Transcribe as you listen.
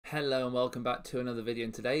Hello and welcome back to another video,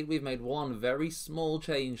 and today we've made one very small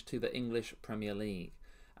change to the English Premier League,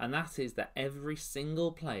 and that is that every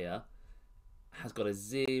single player has got a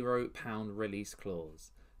 £0 release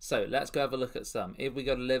clause. So let's go have a look at some. If we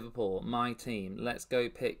go to Liverpool, my team, let's go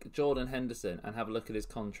pick Jordan Henderson and have a look at his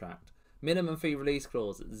contract. Minimum fee release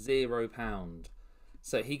clause, £0.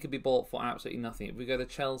 So he could be bought for absolutely nothing. If we go to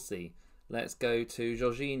Chelsea, let's go to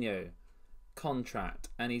Jorginho. Contract,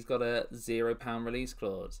 and he's got a £0 release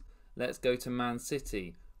clause. Let's go to Man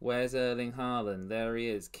City. Where's Erling Haaland? There he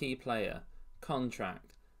is, key player.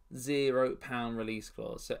 Contract, £0 release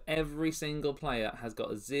clause. So every single player has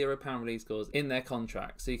got a £0 release clause in their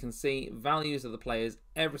contract. So you can see values of the players.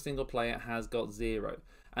 Every single player has got 0,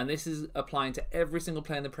 and this is applying to every single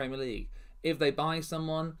player in the Premier League. If they buy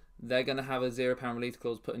someone, they're going to have a £0 release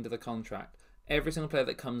clause put into the contract. Every single player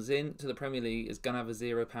that comes in to the Premier League is going to have a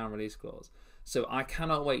 £0 release clause. So I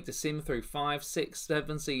cannot wait to sim through 5, 6,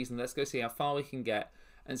 7 seasons. Let's go see how far we can get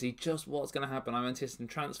and see just what's going to happen. I'm anticipating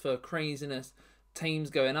transfer craziness,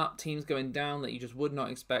 teams going up, teams going down that you just would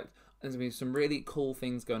not expect. There's going to be some really cool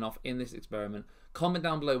things going off in this experiment. Comment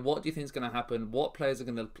down below, what do you think is going to happen? What players are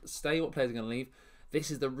going to stay? What players are going to leave?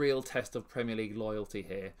 This is the real test of Premier League loyalty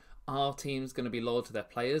here. Are teams going to be loyal to their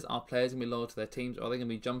players? Are players going to be loyal to their teams? Or are they going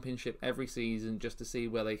to be jumping ship every season just to see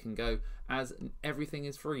where they can go? As everything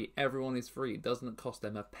is free. Everyone is free. It doesn't cost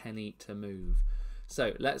them a penny to move.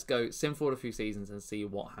 So let's go sim forward a few seasons and see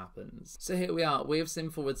what happens. So here we are. We have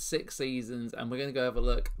sim forward 6 seasons and we're going to go have a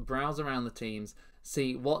look, browse around the teams,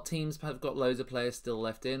 see what teams have got loads of players still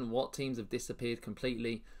left in, what teams have disappeared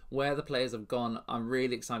completely, where the players have gone. I'm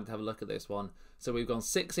really excited to have a look at this one. So we've gone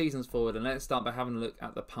 6 seasons forward, and let's start by having a look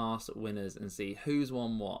at the past winners and see who's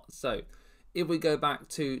won what. So if we go back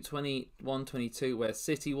to 21-22 where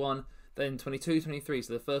City won, then 22-23,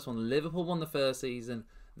 so the first one, Liverpool won the first season,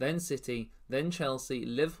 then City, then Chelsea,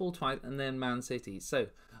 Liverpool twice, and then Man City. So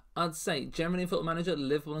I'd say generally in Football Manager,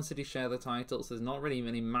 Liverpool and City share the title, so there's not really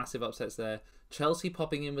many massive upsets there. Chelsea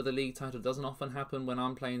popping in with a league title doesn't often happen when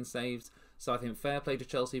I'm playing saves, so I think fair play to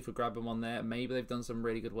Chelsea for grabbing one there. Maybe they've done some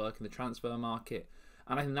really good work in the transfer market,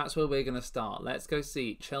 and I think that's where we're going to start. Let's go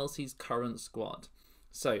see Chelsea's current squad.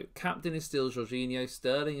 So captain is still Jorginho,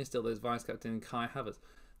 Sterling is still their vice-captain, and Kai Havertz.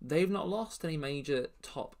 They've not lost any major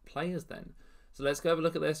top players then. So let's go have a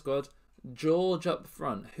look at their squad. George up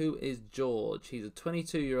front. Who is George? He's a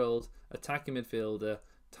 22-year-old attacking midfielder.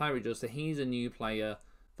 Tyree George, so he's a new player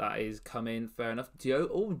that is come in. Fair enough.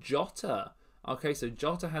 Jota. Okay, so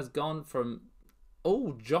Jota has gone from...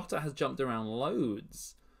 Oh, Jota has jumped around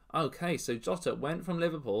loads. Okay, so Jota went from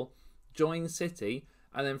Liverpool, joined City,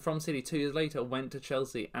 and then from City 2 years later went to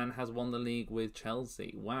Chelsea and has won the league with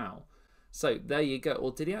Chelsea. Wow. So there you go.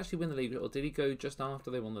 Or did he actually win the league, or did he go just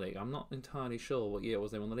after they won the league? I'm not entirely sure what year it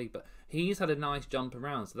was they won the league, but he's had a nice jump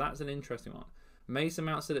around, so that's an interesting one. Mason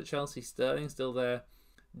Mount still at Chelsea, Sterling still there.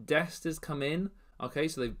 Dest has come in. Okay,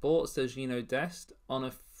 so they've bought Sergio Dest on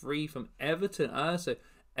a free from Everton. So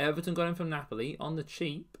Everton got him from Napoli on the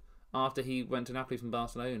cheap after he went to Napoli from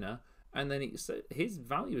Barcelona, and then so his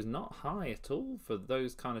value is not high at all for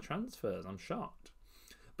those kind of transfers. I'm shocked.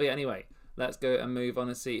 But yeah, anyway, let's go and move on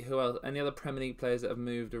and see who else. Any other Premier League players that have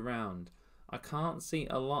moved around? I can't see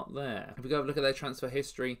a lot there. If we go have a look at their transfer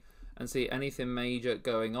history and see anything major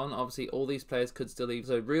going on, obviously all these players could still leave.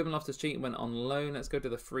 So Ruben Loftus-Cheek went on loan. Let's go to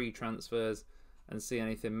the free transfers and see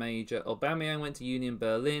anything major. Aubameyang went to Union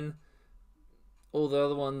Berlin. All the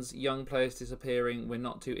other ones, young players disappearing, we're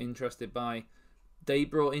not too interested by. They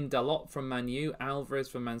brought in Dalot from Man U, Alvarez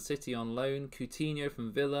from Man City on loan, Coutinho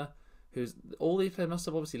from Villa, who's all these players must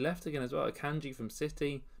have obviously left again as well. Akanji from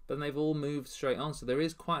City, but then they've all moved straight on, so there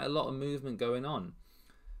is quite a lot of movement going on.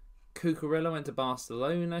 Cucurella went to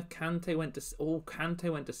Barcelona. Kante went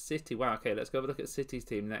to City. Wow, okay, let's go have a look at City's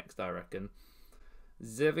team next, I reckon.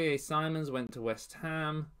 Xavier Simons went to West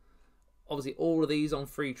Ham. Obviously, all of these on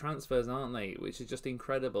free transfers, aren't they? Which is just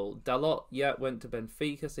incredible. Dalot, yeah, went to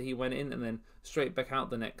Benfica, so he went in and then straight back out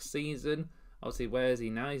the next season. Obviously, where is he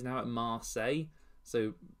now? He's now at Marseille.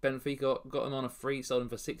 So Benfica got him on a free, sold him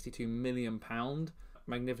for £62 million.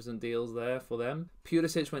 Magnificent deals there for them.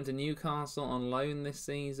 Pulisic went to Newcastle on loan this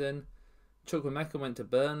season. Chukwuemeka went to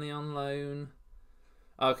Burnley on loan.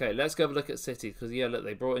 Okay, let's go have a look at City, because yeah, look,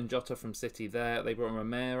 they brought in Jota from City there. They brought in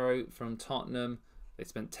Romero from Tottenham. They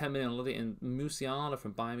spent £10 million on it, and Musiala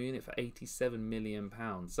from Bayern Munich for £87 million.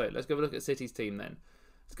 So let's go have a look at City's team then.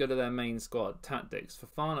 Let's go to their main squad. Tactics.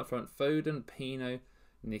 Fofana up front, Foden, Pino,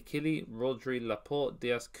 Nikili, Rodri, Laporte,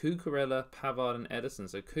 Diaz, Cucurella, Pavard and Ederson.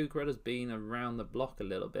 So Cucurella's been around the block a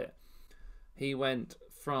little bit. He went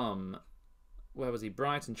from, where was he?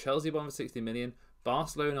 Brighton, Chelsea bought him for £60 million.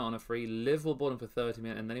 Barcelona on a free, Liverpool bought him for 30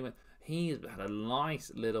 million, and then he's had a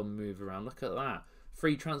nice little move around. Look at that.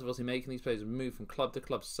 Free transfer, obviously making these players move from club to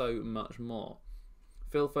club so much more.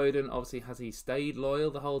 Phil Foden, obviously, has he stayed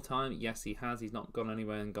loyal the whole time? Yes, he has. He's not gone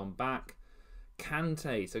anywhere and gone back.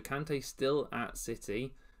 Kante. So Kante's still at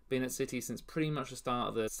City. Been at City since pretty much the start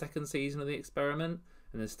of the second season of the experiment.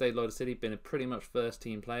 And then stayed loyal to City. Been a pretty much first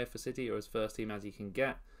team player for City, or as first team as you can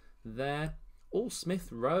get there. Smith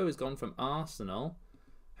Rowe has gone from Arsenal.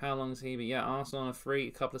 How long has he been? Yeah, Arsenal on a free,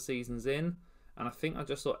 a couple of seasons in. And I think I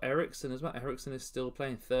just saw Eriksen as well. Eriksen is still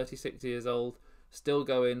playing, 36 years old. Still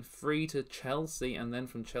going free to Chelsea, and then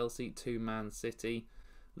from Chelsea to Man City.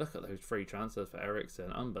 Look at those free transfers for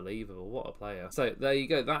Eriksen. Unbelievable. What a player. So there you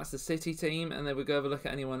go. That's the City team. And then we'll go have a look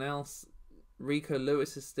at anyone else. Rico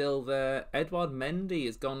Lewis is still there. Edouard Mendy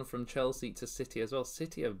has gone from Chelsea to City as well.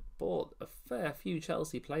 City have bought a fair few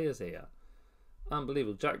Chelsea players here.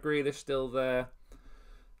 Unbelievable. Jack Grealish still there.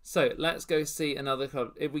 So let's go see another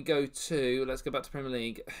club. If we go to, let's go back to Premier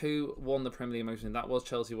League. Who won the Premier League emotion? That was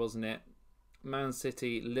Chelsea, wasn't it? Man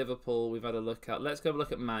City, Liverpool, we've had a look at. Let's go have a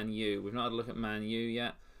look at Man U. We've not had a look at Man U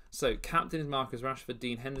yet. So, captain is Marcus Rashford,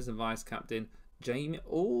 Dean Henderson, vice-captain, Jamie...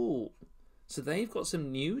 Oh, so they've got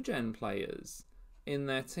some new-gen players in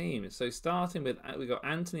their team. So, starting with, we've got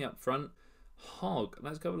Anthony up front. Hogg,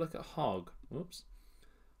 let's go have a look at Hogg. Whoops.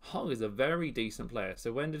 Hogg is a very decent player.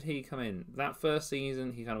 So, when did he come in? That first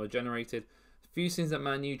season, he kind of generated... Few seasons at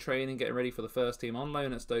Man U training, getting ready for the first team, on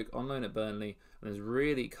loan at Stoke, on loan at Burnley, and has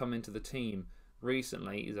really come into the team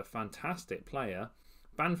recently. He's a fantastic player.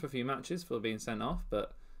 Banned for a few matches for being sent off,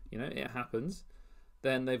 but, you know, it happens.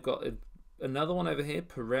 Then they've got another one over here,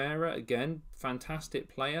 Pereira, again, fantastic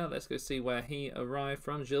player. Let's go see where he arrived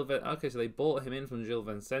from. Okay, so they bought him in from Gil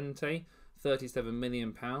Vicente, £37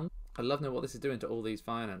 million. I love knowing what this is doing to all these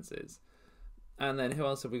finances. And then who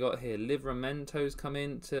else have we got here? Livramento's come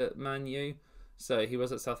in to Man U. So he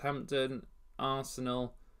was at Southampton,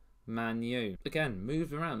 Arsenal, Man U. Again,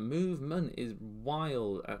 moved around. Movement is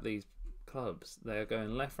wild at these clubs. They are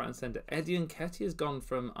going left, right and centre. Eddie Nketiah has gone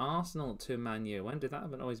from Arsenal to Man U. When did that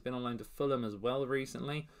happen? Oh, he's been on loan to Fulham as well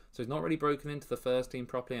recently. So he's not really broken into the first team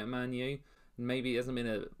properly at Man U. Maybe it hasn't been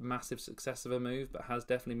a massive success of a move, but has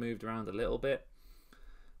definitely moved around a little bit.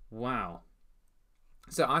 Wow.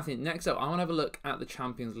 So I think next up, I want to have a look at the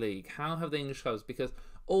Champions League. How have the English clubs, because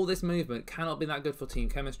all this movement cannot be that good for team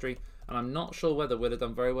chemistry, and I'm not sure whether we'd have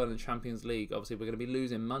done very well in the Champions League. Obviously, we're going to be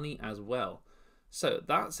losing money as well. So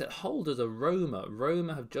that's it. Holders are Roma.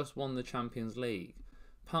 Roma have just won the Champions League.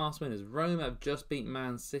 Past winners. Roma have just beat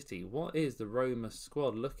Man City. What is the Roma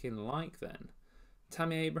squad looking like then?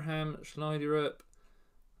 Tammy Abraham, Schneiderup.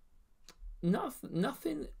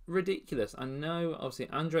 Nothing ridiculous. I know, obviously,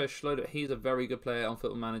 Andreas Schleuder, he's a very good player on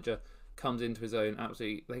Football Manager. Comes into his own.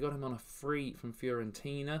 Absolutely, they got him on a free from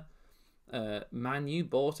Fiorentina. Man U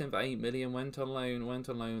bought him for 8 million. Went on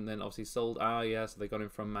loan. Then obviously sold. So they got him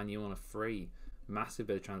from Man U on a free. Massive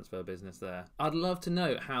bit of transfer business there. I'd love to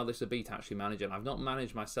know how this would be to actually manage it. I've not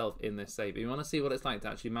managed myself in this save. If you want to see what it's like to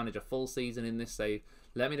actually manage a full season in this save,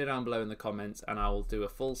 let me know down below in the comments, and I will do a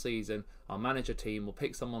full season. I'll manage a team. We'll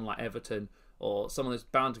pick someone like Everton or someone that's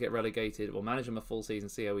bound to get relegated. We'll manage them a full season,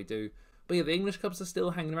 see how we do. But yeah, the English clubs are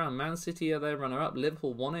still hanging around. Man City are their runner-up.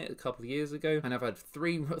 Liverpool won it a couple of years ago, and I've had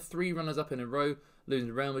three runners-up in a row. Losing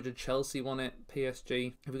to Real Madrid, Chelsea won it,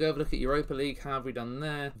 PSG. If we go have a look at Europa League, how have we done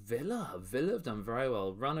there? Villa have done very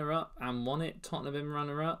well. Runner-up and won it. Tottenham in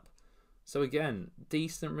runner-up. So again,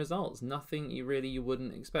 decent results. Nothing you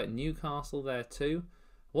wouldn't expect. Newcastle there too.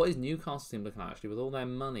 What is Newcastle team looking at actually with all their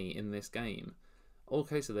money in this game?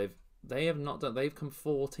 Okay, so they've come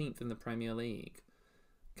 14th in the Premier League.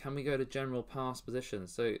 Can we go to general pass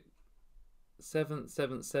positions? So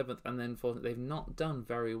 7th, and then 4th. They've not done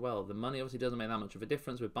very well. The money obviously doesn't make that much of a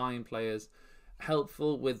difference with buying players.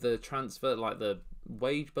 Helpful with the transfer, like the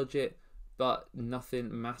wage budget, but nothing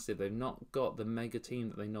massive. They've not got the mega team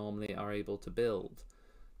that they normally are able to build.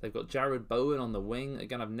 They've got Jared Bowen on the wing.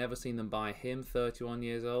 Again, I've never seen them buy him, 31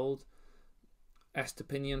 years old.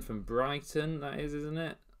 Estepinian from Brighton, that is, isn't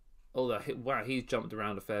it? Although, wow, he's jumped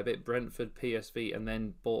around a fair bit. Brentford, PSV, and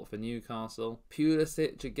then bought for Newcastle.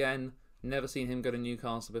 Pulisic, again, never seen him go to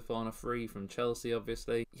Newcastle before on a free from Chelsea,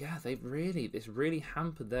 obviously. Yeah, this really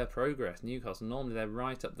hampered their progress, Newcastle. Normally, they're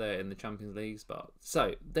right up there in the Champions League spot.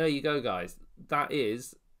 So, there you go, guys. That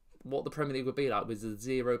is what the Premier League would be like with the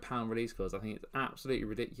 £0 release clause. I think it's absolutely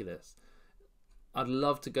ridiculous. I'd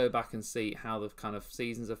love to go back and see how the kind of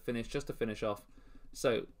seasons have finished, just to finish off.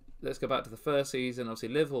 So, let's go back to the first season. Obviously,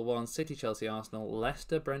 Liverpool 1, City, Chelsea, Arsenal,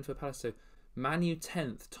 Leicester, Brentford, Palace 2, Man U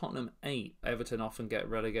 10th, Tottenham 8th. Everton often get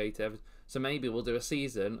relegated. So maybe we'll do a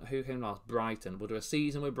season. Who came last? Brighton. We'll do a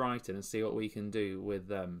season with Brighton and see what we can do with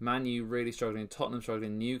them. Man U really struggling, Tottenham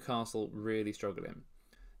struggling, Newcastle really struggling.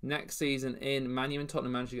 Next season in, Man U and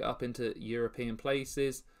Tottenham managed to get up into European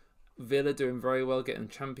places. Villa doing very well, getting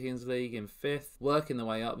Champions League in 5th, working their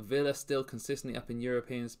way up. Villa still consistently up in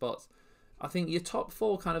European spots. I think your top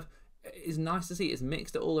 4 kind of is nice to see. It's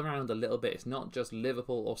mixed it all around a little bit. It's not just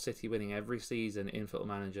Liverpool or City winning every season in Football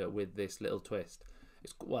Manager with this little twist.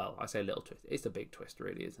 It's, well, I say little twist. It's a big twist,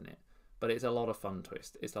 really, isn't it? But it's a lot of fun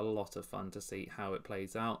twist. It's a lot of fun to see how it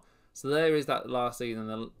plays out. So there is that last season.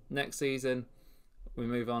 The next season, we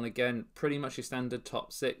move on again. Pretty much your standard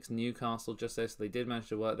top 6. Newcastle just there. So they did manage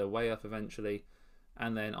to work their way up eventually.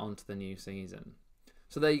 And then on to the new season.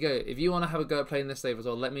 So there you go. If you want to have a go at playing this save as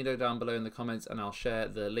well, let me know down below in the comments, and I'll share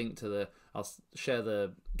the link to the. I'll share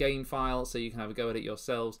the game file so you can have a go at it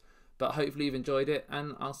yourselves. But hopefully you've enjoyed it,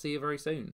 and I'll see you very soon.